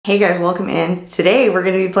Hey guys, welcome in. Today we're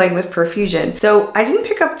going to be playing with Profusion. So I didn't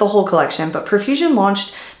pick up the whole collection, but Profusion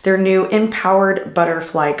launched their new Empowered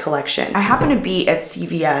Butterfly collection. I happened to be at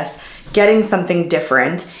CVS getting something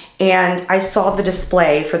different and I saw the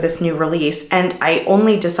display for this new release and I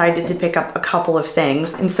only decided to pick up a couple of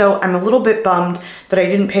things. And so I'm a little bit bummed that I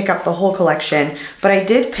didn't pick up the whole collection, but I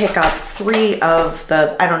did pick up 3 of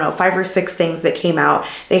the, 5 or 6 things that came out.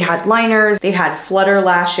 They had liners, they had flutter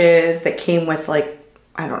lashes that came with like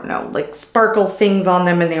sparkle things on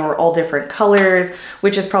them, and they were all different colors,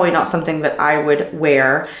 which is probably not something that I would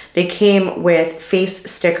wear. They came with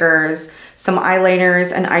face stickers, some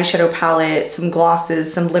eyeliners, an eyeshadow palette, some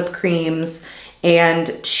glosses, some lip creams,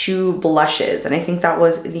 and 2 blushes. And I think that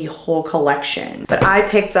was the whole collection. But I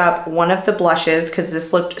picked up one of the blushes because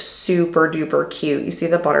this looked super duper cute. You see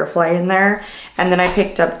the butterfly in there? And then I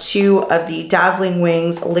picked up 2 of the Dazzling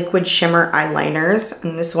Wings Liquid Shimmer eyeliners.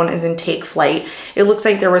 And this one is in Take Flight. It looks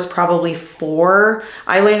like there was probably 4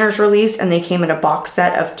 eyeliners released and they came in a box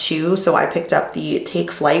set of 2. So I picked up the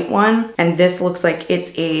Take Flight one. And this looks like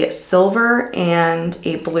it's a silver and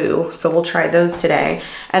a blue. So we'll try those today.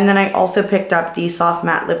 And then I also picked up the Soft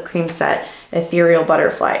Matte Lip Cream Set Ethereal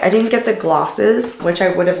Butterfly. I didn't get the glosses, which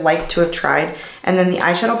I would have liked to have tried. And then the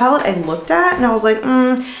eyeshadow palette I looked at and I was like,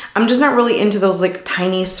 I'm just not really into those like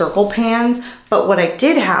tiny circle pans. But what I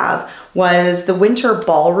did have was the Winter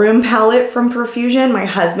Ballroom palette from Profusion. My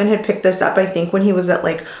husband had picked this up, I think when he was at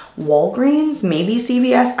like Walgreens, maybe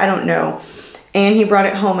CVS, I don't know. And he brought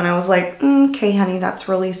it home and I was like, okay, honey, that's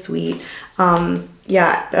really sweet.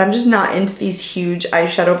 Yeah, I'm just not into these huge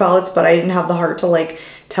eyeshadow palettes, but I didn't have the heart to like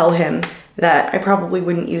tell him that I probably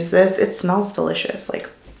wouldn't use this. It smells delicious, like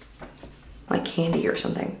candy or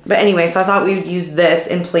something. But anyway, so I thought we would use this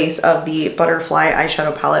in place of the butterfly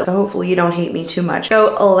eyeshadow palette. So hopefully you don't hate me too much.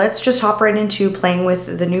 So let's just hop right into playing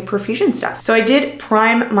with the new Profusion stuff. So I did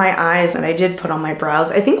prime my eyes and I did put on my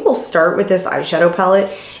brows. I think we'll start with this eyeshadow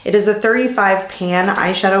palette. It is a 35 pan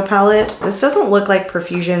eyeshadow palette. This doesn't look like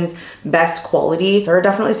Profusion's best quality. There are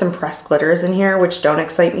definitely some pressed glitters in here, which don't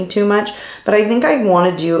excite me too much, but I think I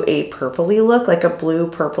want to do a purpley look, like a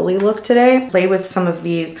blue purpley look today. Play with some of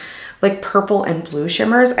these like purple and blue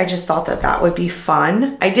shimmers. I just thought that that would be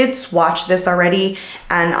fun. I did swatch this already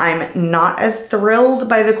and I'm not as thrilled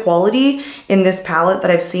by the quality in this palette that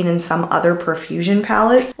I've seen in some other Profusion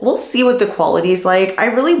palettes. We'll see what the quality is like. I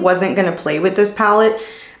really wasn't gonna play with this palette,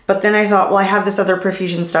 but then I thought, well, I have this other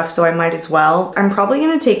Profusion stuff, so I might as well. I'm probably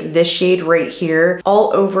gonna take this shade right here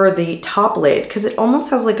all over the top lid because it almost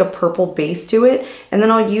has like a purple base to it. And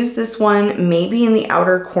then I'll use this one maybe in the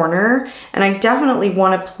outer corner. And I definitely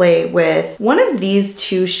wanna play with one of these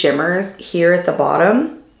 2 shimmers here at the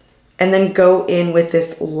bottom and then go in with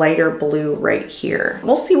this lighter blue right here.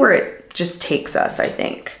 We'll see where it just takes us, I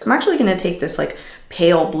think. I'm actually gonna take this like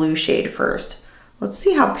pale blue shade first. Let's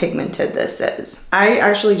see how pigmented this is. I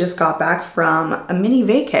actually just got back from a mini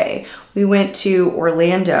vacay. We went to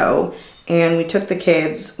Orlando and we took the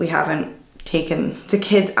kids. We haven't taken the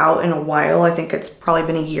kids out in a while. I think it's probably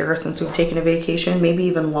been a year since we've taken a vacation, maybe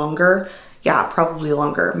even longer. Yeah, probably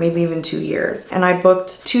longer, maybe even 2 years. And I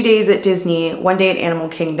booked 2 days at Disney, 1 day at Animal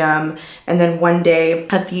Kingdom, and then 1 day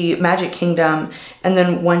at the Magic Kingdom, and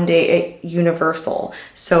then 1 day at Universal.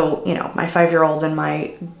 So, you know, my 5-year-old and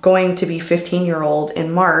my going to be 15-year-old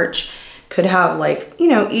in March could have like, you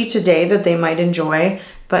know, each a day that they might enjoy,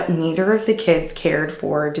 but neither of the kids cared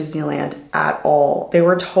for Disneyland at all. They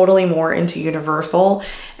were totally more into Universal.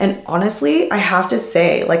 And honestly, I have to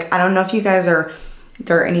say, like, I don't know if you guys are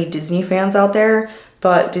there are any Disney fans out there,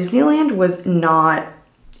 but Disneyland was not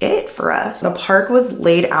it for us. The park was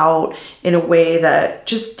laid out in a way that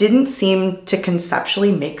just didn't seem to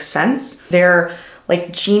conceptually make sense. Their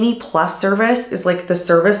like Genie Plus service is like the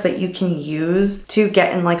service that you can use to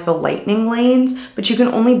get in like the lightning lanes, but you can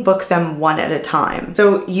only book them 1 at a time.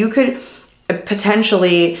 So you could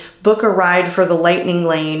potentially book a ride for the lightning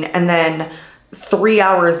lane and then 3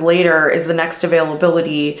 hours later is the next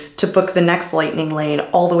availability to book the next lightning lane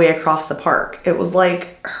all the way across the park. It was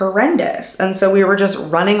like horrendous. And so we were just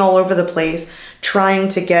running all over the place trying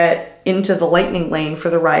to get into the lightning lane for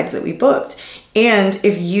the rides that we booked. And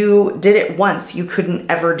if you did it once, you couldn't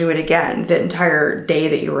ever do it again the entire day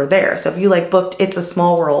that you were there. So if you like booked It's a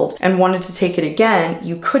Small World and wanted to take it again,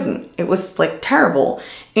 you couldn't. It was like terrible.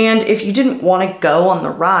 And if you didn't want to go on the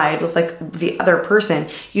ride with like the other person,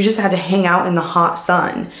 you just had to hang out in the hot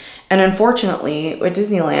sun. And unfortunately, with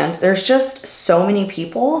Disneyland, there's just so many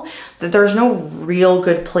people that there's no real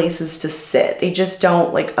good places to sit. They just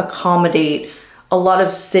don't like accommodate a lot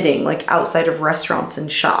of sitting like outside of restaurants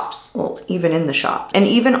and shops, well, even in the shop. And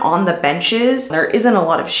even on the benches, there isn't a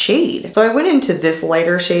lot of shade. So I went into this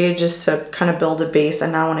lighter shade just to kind of build a base,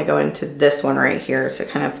 and now I want to go into this one right here to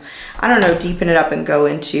kind of, I don't know, deepen it up and go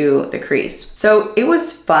into the crease. So it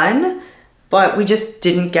was fun, but we just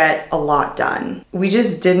didn't get a lot done. We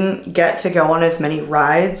just didn't get to go on as many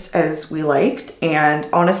rides as we liked. And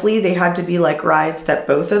honestly, they had to be like rides that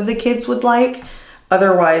both of the kids would like.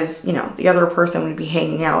 Otherwise, you know, the other person would be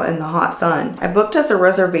hanging out in the hot sun. I booked us a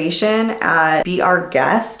reservation at Be Our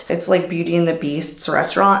Guest. It's like Beauty and the Beast's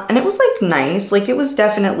restaurant. And it was like nice. Like it was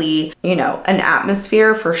definitely, you know, an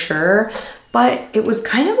atmosphere for sure. But it was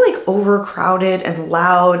kind of like overcrowded and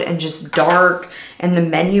loud and just dark. And the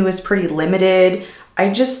menu is pretty limited. I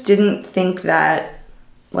just didn't think that,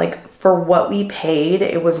 like, for what we paid,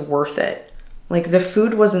 it was worth it. Like the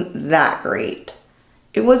food wasn't that great.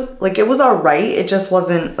 It was all right. It just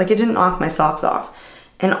wasn't, like, it didn't knock my socks off.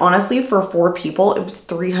 And honestly, for 4 people, it was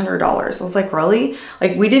 $300. I was like, really?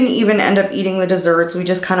 Like, we didn't even end up eating the desserts. We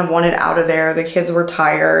just kind of wanted out of there. The kids were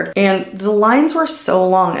tired. And the lines were so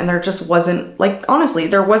long, and there just wasn't, like, honestly,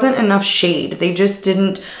 there wasn't enough shade. They just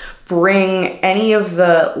didn't bring any of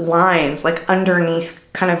the lines, like, underneath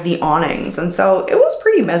kind of the awnings. And so it was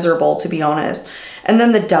pretty miserable, to be honest. And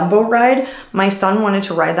then the Dumbo ride, my son wanted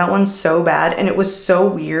to ride that one so bad, and it was so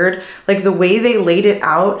weird. Like the way they laid it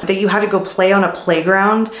out, that you had to go play on a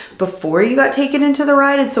playground before you got taken into the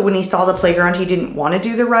ride. And so when he saw the playground, he didn't want to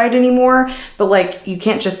do the ride anymore. But like, you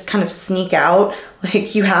can't just kind of sneak out.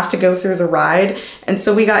 Like you have to go through the ride. And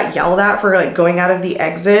so we got yelled at for like going out of the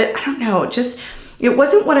exit. I don't know, it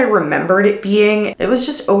wasn't what I remembered it being. It was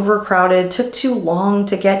just overcrowded, took too long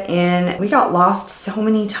to get in. We got lost so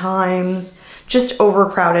many times. Just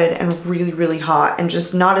overcrowded and really, really hot and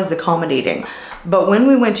just not as accommodating. But when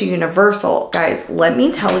we went to Universal, guys, let me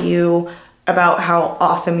tell you about how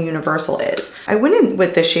awesome Universal is. I went in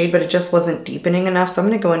with this shade, but it just wasn't deepening enough. So I'm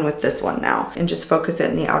gonna go in with this one now and just focus it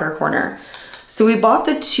in the outer corner. So we bought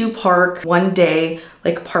the 2-park 1-day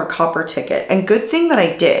like park hopper ticket. And good thing that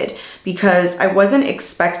I did, because I wasn't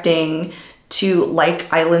expecting to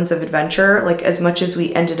like Islands of Adventure like as much as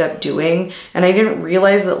we ended up doing. And I didn't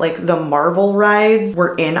realize that like the Marvel rides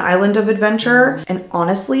were in Island of Adventure. And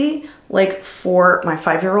honestly, like for my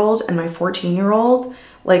 5-year-old and my 14-year-old,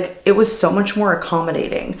 like it was so much more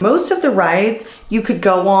accommodating. Most of the rides you could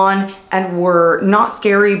go on and were not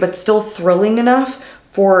scary, but still thrilling enough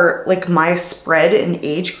for like my spread and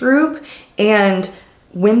age group. And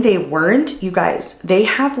when they weren't, you guys, they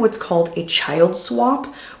have what's called a child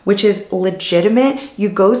swap, which is legitimate. You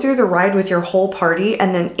go through the ride with your whole party,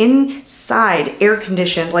 and then inside, air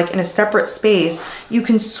conditioned, like in a separate space, you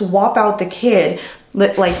can swap out the kid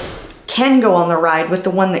that like can go on the ride with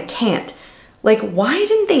the one that can't. Like, why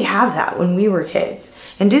didn't they have that when we were kids?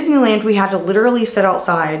 In Disneyland, we had to literally sit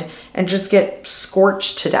outside and just get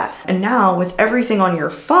scorched to death. And now with everything on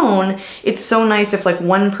your phone, it's so nice if like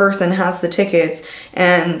one person has the tickets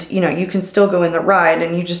and you know, you can still go in the ride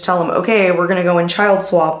and you just tell them, okay, we're gonna go in child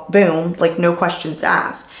swap, boom, like no questions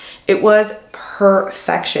asked. It was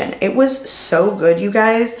perfection. It was so good, you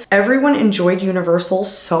guys. Everyone enjoyed Universal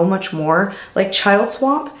so much more. Like child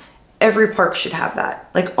swap, every park should have that.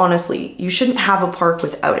 Like honestly, you shouldn't have a park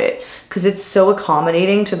without it because it's so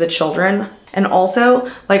accommodating to the children. And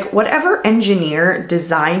also, like whatever engineer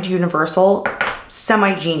designed Universal,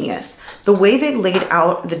 semi-genius. The way they laid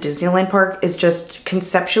out the Disneyland park is just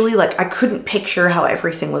conceptually, like I couldn't picture how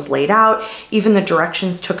everything was laid out. Even the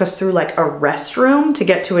directions took us through like a restroom to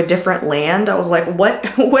get to a different land. I was like,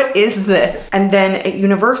 what is this? And then at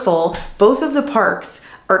Universal, both of the parks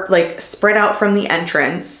are like spread out from the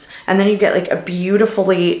entrance, and then you get like a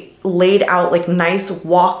beautifully laid out like nice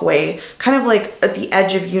walkway kind of like at the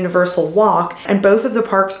edge of Universal Walk, and both of the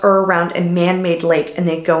parks are around a man-made lake and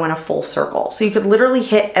they go in a full circle, so you could literally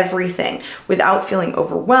hit everything without feeling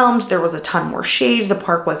overwhelmed. There was a ton more shade, the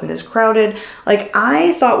park wasn't as crowded. Like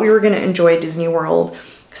I thought we were going to enjoy Disney World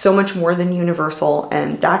so much more than Universal,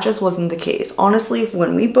 and that just wasn't the case. Honestly,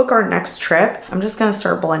 when we book our next trip, I'm just gonna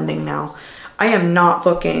start blending now. I am not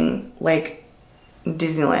booking like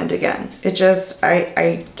Disneyland again. It just,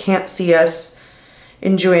 I can't see us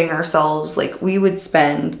enjoying ourselves. Like we would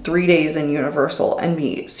spend 3 days in Universal and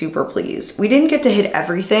be super pleased. We didn't get to hit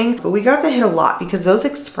everything, but we got to hit a lot because those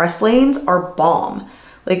express lanes are bomb.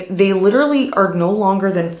 Like they literally are no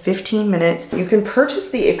longer than 15 minutes. You can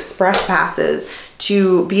purchase the express passes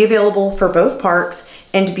to be available for both parks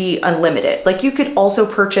and be unlimited. Like you could also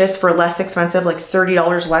purchase for less expensive, like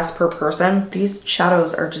 $30 less per person. These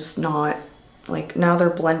shadows are just not Like now they're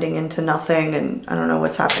blending into nothing and I don't know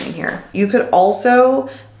what's happening here. You could also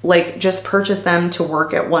like just purchase them to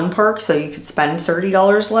work at one park so you could spend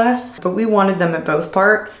 $30 less, but we wanted them at both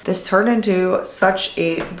parks. This turned into such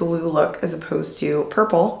a blue look as opposed to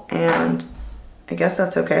purple, and I guess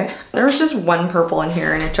that's okay. There was just one purple in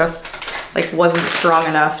here and it just like wasn't strong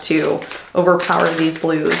enough to overpower these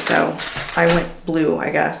blues, so I went blue, I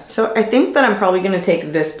guess. So I think that I'm probably gonna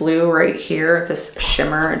take this blue right here, this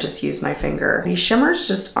shimmer, and just use my finger. These shimmers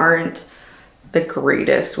just aren't the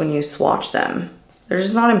greatest when you swatch them. They're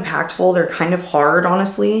just not impactful. They're kind of hard,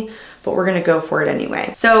 honestly, but we're gonna go for it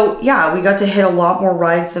anyway. So yeah, we got to hit a lot more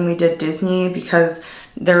rides than we did Disney because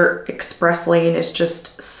their express lane is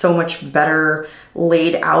just so much better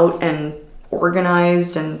laid out and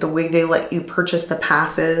organized, and the way they let you purchase the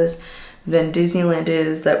passes than Disneyland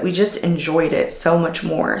is, that we just enjoyed it so much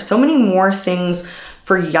more. So many more things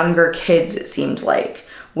for younger kids, it seemed like,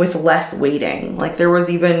 with less waiting. Like there was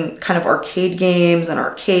even kind of arcade games and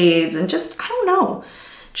arcades and just, I don't know,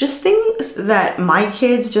 just things that my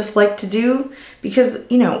kids just like to do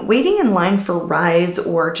because, you know, waiting in line for rides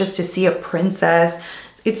or just to see a princess,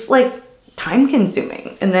 it's like time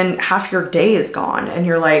consuming, and then half your day is gone and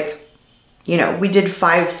you're like, you know, we did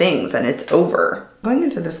 5 things and it's over. Going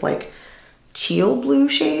into this like teal blue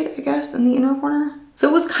shade, I guess, in the inner corner. So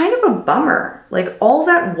it was kind of a bummer. Like all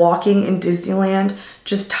that walking in Disneyland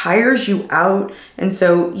just tires you out, and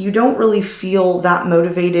so you don't really feel that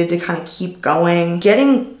motivated to kind of keep going.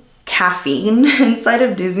 Getting caffeine inside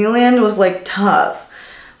of Disneyland was like tough.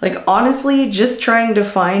 Like honestly, just trying to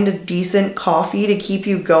find a decent coffee to keep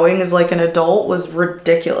you going as like an adult was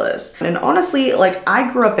ridiculous. And honestly, like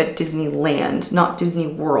I grew up at Disneyland, not Disney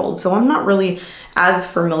World, so I'm not really as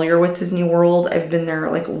familiar with Disney World. I've been there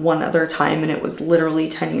like one other time and it was literally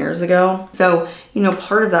 10 years ago. So, you know,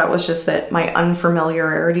 part of that was just that my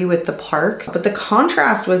unfamiliarity with the park, but the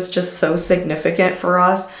contrast was just so significant for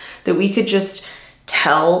us that we could just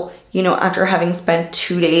tell, you know, after having spent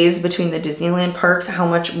 2 days between the Disneyland parks, how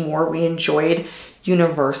much more we enjoyed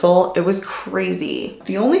Universal. It was crazy.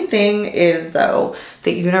 The only thing is though,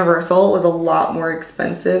 that Universal was a lot more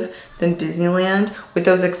expensive than Disneyland. With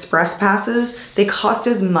those express passes, they cost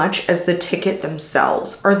as much as the ticket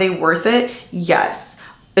themselves. Are they worth it? Yes.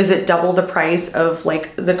 Is it double the price of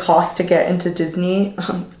like the cost to get into Disney?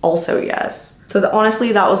 Also yes. So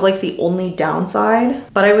honestly, that was like the only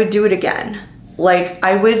downside, but I would do it again. Like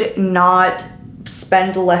I would not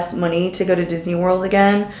spend less money to go to Disney World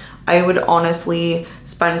again. I would honestly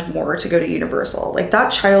spend more to go to Universal. Like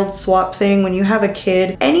that child swap thing, when you have a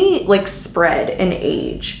kid, any like spread in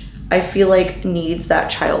age, I feel like needs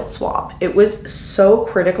that child swap. It was so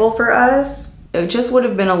critical for us. It just would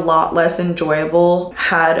have been a lot less enjoyable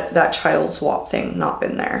had that child swap thing not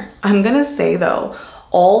been there. I'm gonna say though,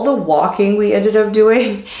 all the walking we ended up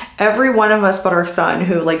doing, every one of us but our son,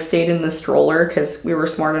 who like stayed in the stroller because we were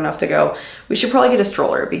smart enough to go, we should probably get a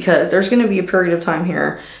stroller because there's gonna be a period of time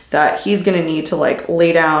here that he's gonna need to like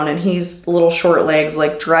lay down, and he's little short legs,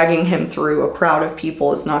 like dragging him through a crowd of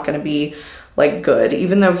people is not gonna be like good.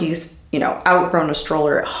 Even though he's, you know, outgrown a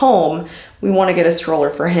stroller at home, we wanna get a stroller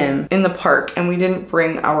for him in the park, and we didn't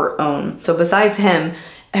bring our own. So besides him,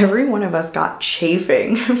 every one of us got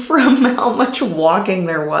chafing from how much walking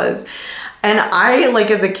there was. And I, like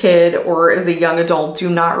as a kid or as a young adult, do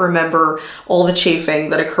not remember all the chafing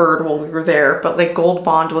that occurred while we were there, but like Gold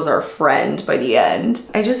Bond was our friend by the end.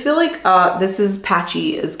 I just feel like this is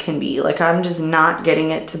patchy as can be. Like I'm just not getting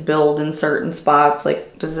it to build in certain spots.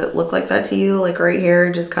 Like, does it look like that to you? Like right here,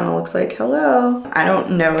 it just kind of looks like, hello. I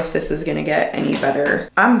don't know if this is gonna get any better.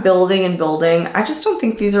 I'm building and building. I just don't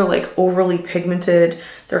think these are like overly pigmented.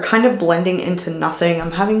 They're kind of blending into nothing.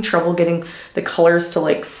 I'm having trouble getting the colors to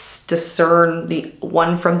like discern the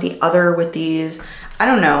one from the other with these. I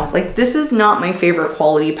don't know, like this is not my favorite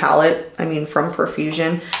quality palette. I mean, from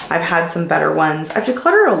Profusion, I've had some better ones. I've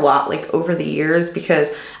decluttered a lot like over the years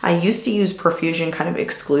because I used to use Profusion kind of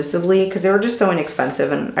exclusively because they were just so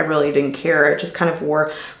inexpensive and I really didn't care. I just kind of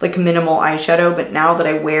wore like minimal eyeshadow, but now that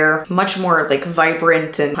I wear much more like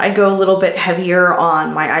vibrant and I go a little bit heavier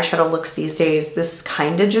on my eyeshadow looks these days, this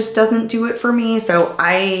kind of just doesn't do it for me. So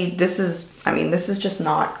this is just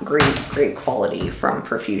not great quality from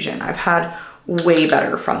Profusion. I've had way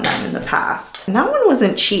better from them in the past. And that one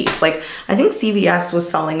wasn't cheap. Like I think CVS was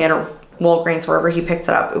selling it, or Walgreens, wherever he picked it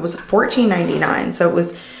up. It was $14.99, so it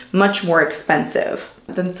was much more expensive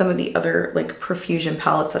than some of the other like Profusion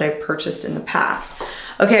palettes that I've purchased in the past.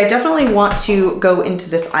 Okay, I definitely want to go into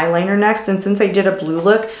this eyeliner next, and since I did a blue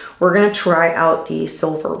look, we're gonna try out the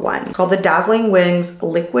silver one. It's called the Dazzling Wings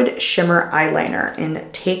Liquid Shimmer Eyeliner in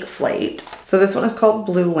Take Flight. So this one is called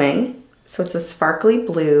Blue Wing. So it's a sparkly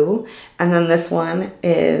blue, and then this one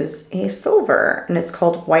is a silver, and it's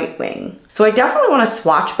called White Wing. So I definitely want to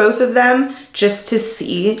swatch both of them just to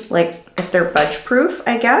see like if they're budge proof,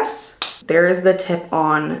 I guess. There is the tip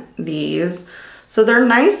on these. So they're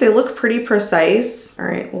nice, they look pretty precise. All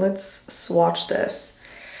right, let's swatch this.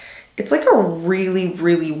 It's like a really,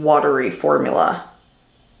 really watery formula.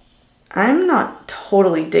 I'm not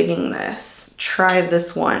totally digging this. Try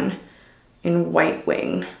this one in White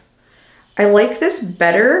Wing. I like this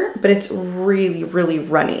better, but it's really, really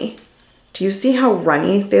runny. Do you see how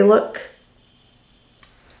runny they look?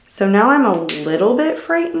 So now I'm a little bit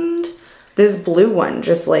frightened. This blue one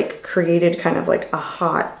just like created kind of like a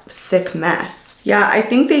hot, thick mess. Yeah, I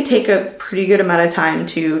think they take a pretty good amount of time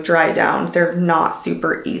to dry down. They're not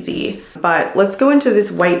super easy. But let's go into this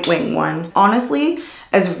White Wing one. Honestly,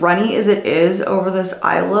 as runny as it is over this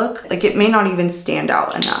eye look, like it may not even stand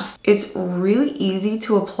out enough. It's really easy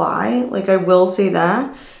to apply. Like I will say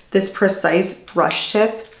that. This precise brush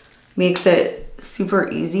tip makes it super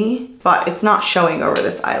easy, but it's not showing over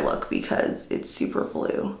this eye look because it's super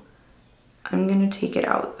blue. I'm gonna take it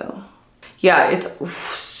out though. Yeah, it's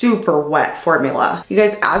super wet formula. You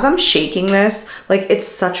guys, as I'm shaking this, like it's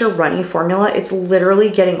such a runny formula. It's literally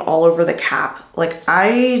getting all over the cap. Like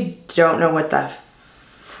I don't know what the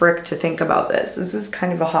frick to think about this. This is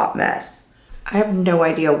kind of a hot mess. I have no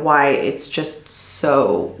idea why it's just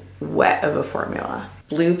so wet of a formula.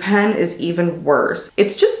 Blue pen is even worse.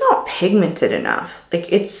 It's just not pigmented enough.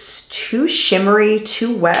 Like it's too shimmery,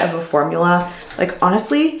 too wet of a formula. Like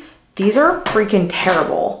honestly, these are freaking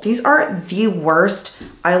terrible. These are the worst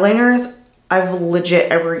eyeliners I've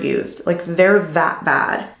legit ever used. Like they're that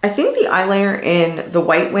bad. I think the eyeliner in the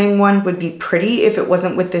White Wing one would be pretty if it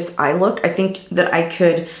wasn't with this eye look. I think that I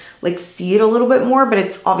could like see it a little bit more, but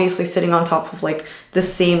it's obviously sitting on top of like the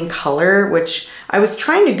same color, which I was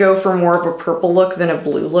trying to go for more of a purple look than a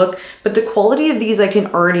blue look, but the quality of these I can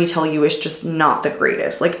already tell you is just not the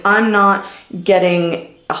greatest. Like I'm not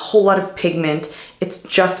getting a whole lot of pigment. It's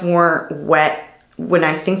just more wet when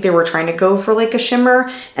I think they were trying to go for like a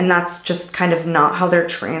shimmer, and that's just kind of not how they're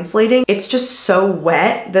translating. It's just so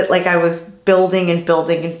wet that like I was building and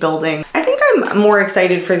building and building. I think I'm more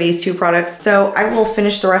excited for these two products. So I will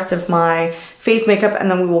finish the rest of my face makeup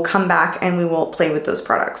and then we will come back and we will play with those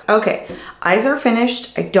products. Okay, eyes are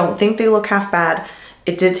finished. I don't think they look half bad.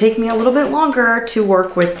 It did take me a little bit longer to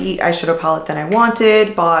work with the eyeshadow palette than I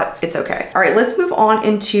wanted, but it's okay. All right, let's move on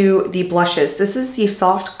into the blushes. This is the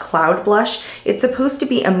Soft Cloud Blush. It's supposed to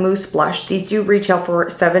be a mousse blush. These do retail for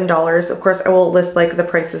 $7. Of course, I will list like the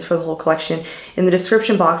prices for the whole collection in the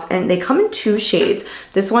description box, and they come in 2 shades.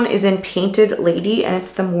 This one is in Painted Lady, and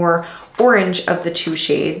it's the more orange of the 2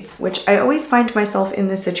 shades, which I always find myself in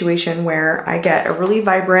this situation where I get a really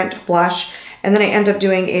vibrant blush and then I end up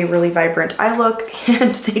doing a really vibrant eye look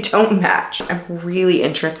and they don't match. I'm really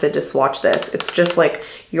interested to swatch this. It's just like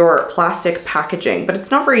your plastic packaging, but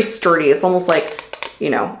it's not very sturdy. It's almost like,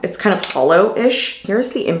 you know, it's kind of hollow-ish.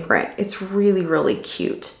 Here's the imprint. It's really, really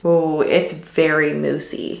cute. Oh, it's very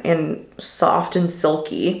moussey and soft and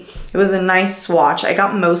silky. It was a nice swatch. I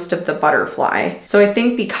got most of the butterfly. So I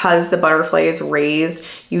think because the butterfly is raised,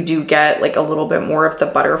 you do get like a little bit more of the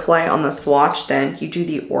butterfly on the swatch than you do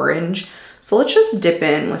the orange. So let's just dip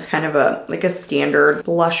in with kind of a standard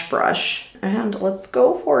blush brush and let's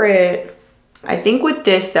go for it. I think with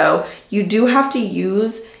this though, you do have to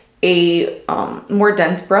use a more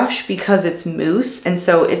dense brush because it's mousse, and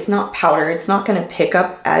so it's not powder. It's not gonna pick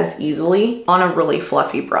up as easily on a really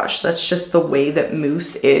fluffy brush. That's just the way that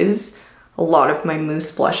mousse is. A lot of my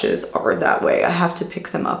mousse blushes are that way. I have to pick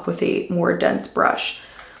them up with a more dense brush.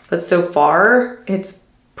 But so far, it's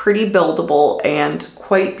pretty buildable and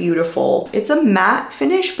quite beautiful. It's a matte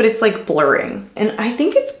finish, but it's like blurring. And I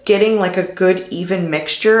think it's getting like a good even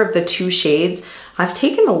mixture of the 2 shades. I've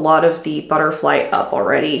taken a lot of the butterfly up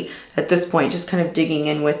already at this point, just kind of digging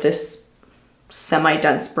in with this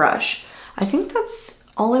semi-dense brush. I think that's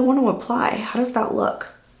all I want to apply. How does that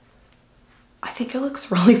look? I think it looks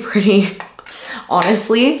really pretty.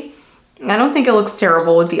 Honestly, I don't think it looks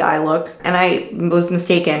terrible with the eye look, and I was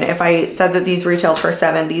mistaken. If I said that these retailed for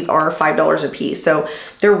 $7, these are $5 a piece. So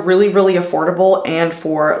they're really, really affordable, and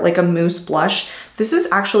for like a mousse blush, this is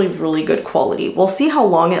actually really good quality. We'll see how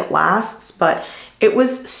long it lasts, but it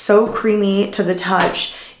was so creamy to the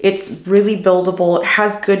touch. It's really buildable. It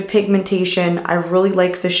has good pigmentation. I really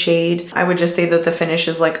like the shade. I would just say that the finish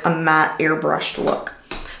is like a matte airbrushed look.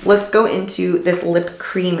 Let's go into this lip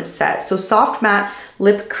cream set. So Soft Matte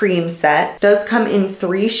Lip Cream Set does come in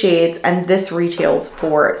 3 shades, and this retails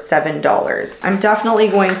for $7. I'm definitely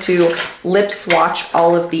going to lip swatch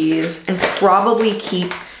all of these and probably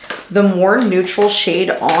keep the more neutral shade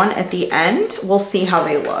on at the end. We'll see how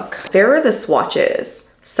they look. There are the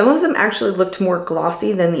swatches. Some of them actually looked more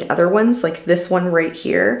glossy than the other ones, like this one right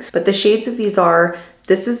here. But the shades of these are,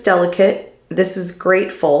 this is Delicate, this is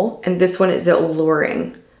Grateful, and this one is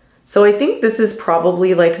Alluring. So I think this is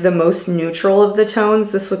probably like the most neutral of the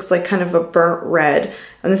tones. This looks like kind of a burnt red,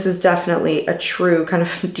 and this is definitely a true kind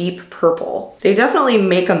of deep purple. They definitely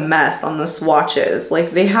make a mess on the swatches.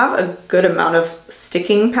 Like they have a good amount of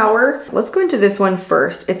sticking power. Let's go into this one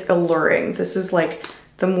first. It's Alluring. This is like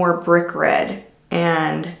the more brick red,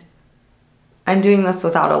 and I'm doing this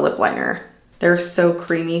without a lip liner. They're so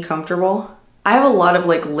creamy comfortable. I have a lot of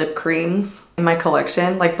like lip creams in my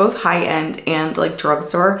collection, like both high-end and like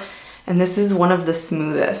drugstore, and this is one of the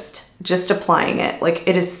smoothest. Just applying it, like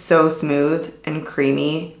it is so smooth and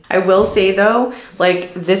creamy. I will say though,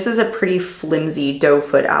 like this is a pretty flimsy doe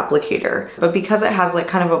foot applicator, but because it has like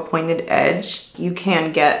kind of a pointed edge, you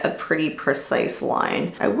can get a pretty precise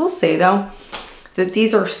line. I will say though, that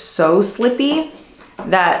these are so slippy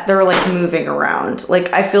that they're like moving around.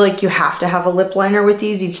 Like I feel like you have to have a lip liner with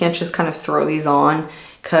these. You can't just kind of throw these on,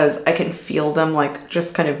 because I can feel them like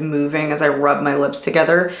just kind of moving as I rub my lips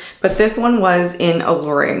together. But this one was in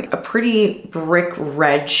Alluring, a pretty brick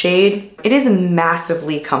red shade. It is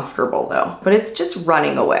massively comfortable though, but it's just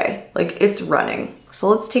running away. Like it's running. So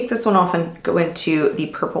let's take this one off and go into the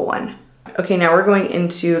purple one. Okay, now we're going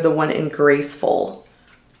into the one in Graceful.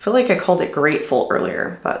 I feel like I called it Grateful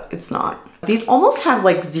earlier, but it's not. These almost have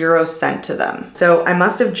like 0 scent to them. So I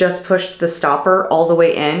must have just pushed the stopper all the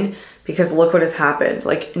way in, because look what has happened.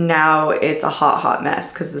 Like now it's a hot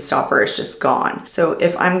mess because the stopper is just gone. So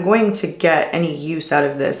if I'm going to get any use out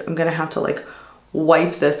of this, I'm gonna have to like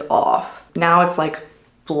wipe this off. Now it's like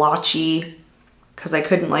blotchy because I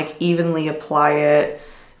couldn't like evenly apply it.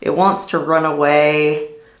 It wants to run away.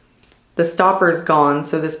 The stopper's gone,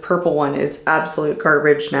 so this purple one is absolute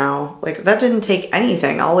garbage now. Like that didn't take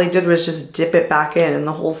anything. All I did was just dip it back in and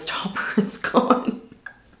the whole stopper is gone.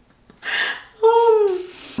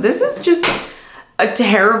 This is just a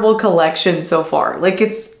terrible collection so far. Like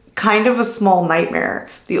it's kind of a small nightmare.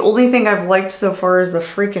 The only thing I've liked so far is the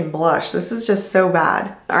freaking blush. This is just so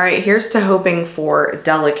bad. All right, here's to hoping for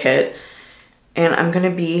Delicate, and I'm gonna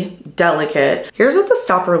be Delicate. Here's what the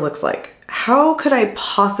stopper looks like. How could I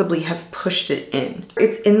possibly have pushed it in?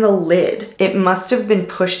 It's in the lid. It must have been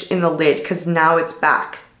pushed in the lid because now it's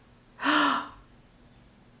back.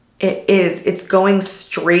 It is. It's going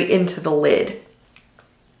straight into the lid.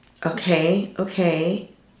 Okay.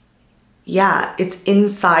 Yeah, it's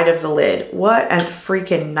inside of the lid. What a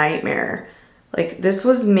freaking nightmare. Like this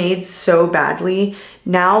was made so badly.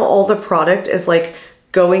 Now all the product is like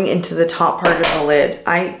going into the top part of the lid.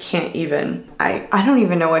 I can't even, I don't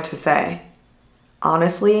even know what to say.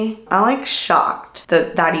 Honestly, I'm like shocked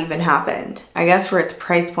that that even happened. I guess for its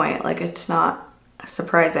price point, like it's not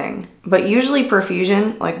surprising. But usually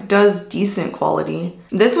Profusion like does decent quality.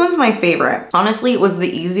 This one's my favorite. Honestly, it was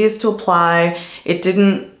the easiest to apply. It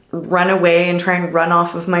didn't run away and try and run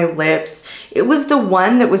off of my lips. It was the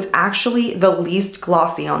one that was actually the least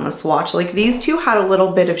glossy on the swatch. Like these two had a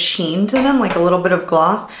little bit of sheen to them, like a little bit of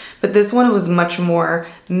gloss, but this one was much more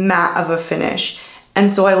matte of a finish.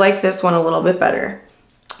 And so I like this one a little bit better.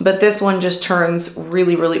 But this one just turns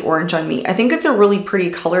really, really orange on me. I think it's a really pretty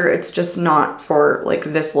color. It's just not for like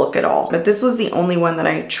this look at all. But this was the only one that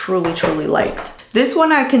I truly, truly liked. This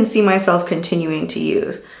one I can see myself continuing to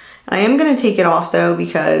use. I am gonna take it off though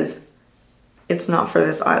because it's not for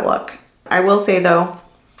this eye look. I will say though,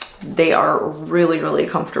 they are really, really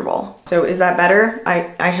comfortable. So is that better?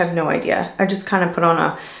 I have no idea. I just kind of put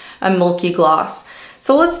on a milky gloss.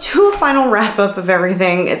 So let's do a final wrap up of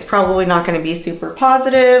everything. It's probably not gonna be super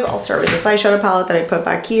positive. I'll start with this eyeshadow palette that I put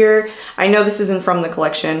back here. I know this isn't from the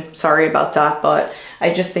collection, sorry about that, but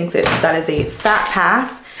I just think that that is a fat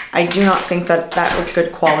pass. I do not think that that was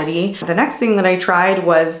good quality. The next thing that I tried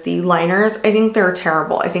was the liners. I think they're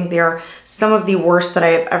terrible. I think they are some of the worst that I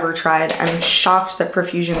have ever tried. I'm shocked that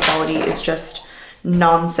Profusion quality is just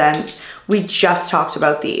nonsense. We just talked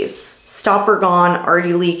about these. Stopper gone,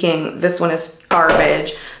 already leaking. This one is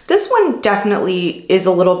garbage. This one definitely is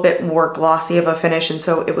a little bit more glossy of a finish, and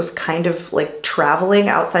so it was kind of like traveling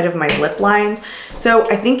outside of my lip lines. So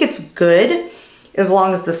I think it's good as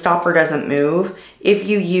long as the stopper doesn't move if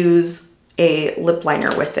you use a lip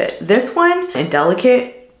liner with it. This one, in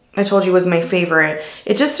Delicate, I told you was my favorite.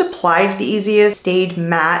 It just applied the easiest, stayed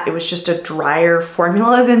matte. It was just a drier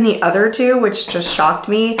formula than the other two, which just shocked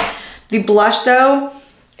me. The blush though,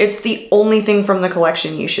 it's the only thing from the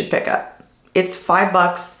collection you should pick up. It's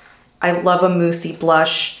 $5. I love a moussey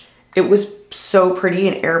blush, It was so pretty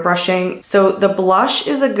and airbrushing. So the blush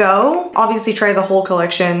is a go. Obviously try the whole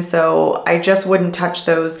collection, so I just wouldn't touch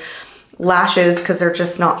those lashes because they're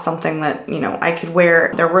just not something that, you know, I could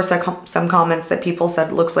wear. There were some comments that people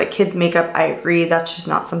said looks like kids makeup. I agree, that's just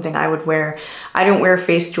not something I would wear. I don't wear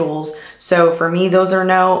face jewels, so for me those are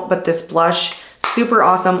no. But this blush, super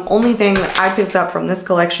awesome. Only thing that I picked up from this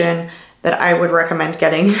collection that I would recommend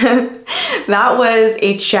getting. That was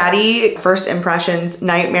a Chatty First Impressions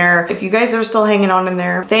Nightmare. If you guys are still hanging on in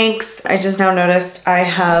there, thanks. I just now noticed I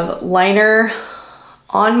have liner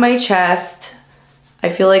on my chest. I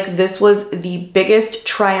feel like this was the biggest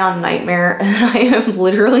try-on nightmare I have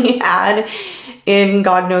literally had in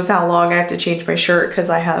God knows how long. I have to change my shirt because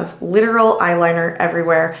I have literal eyeliner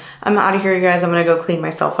everywhere. I'm out of here, you guys. I'm gonna go clean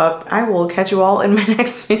myself up. I will catch you all in my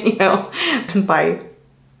next video. Bye.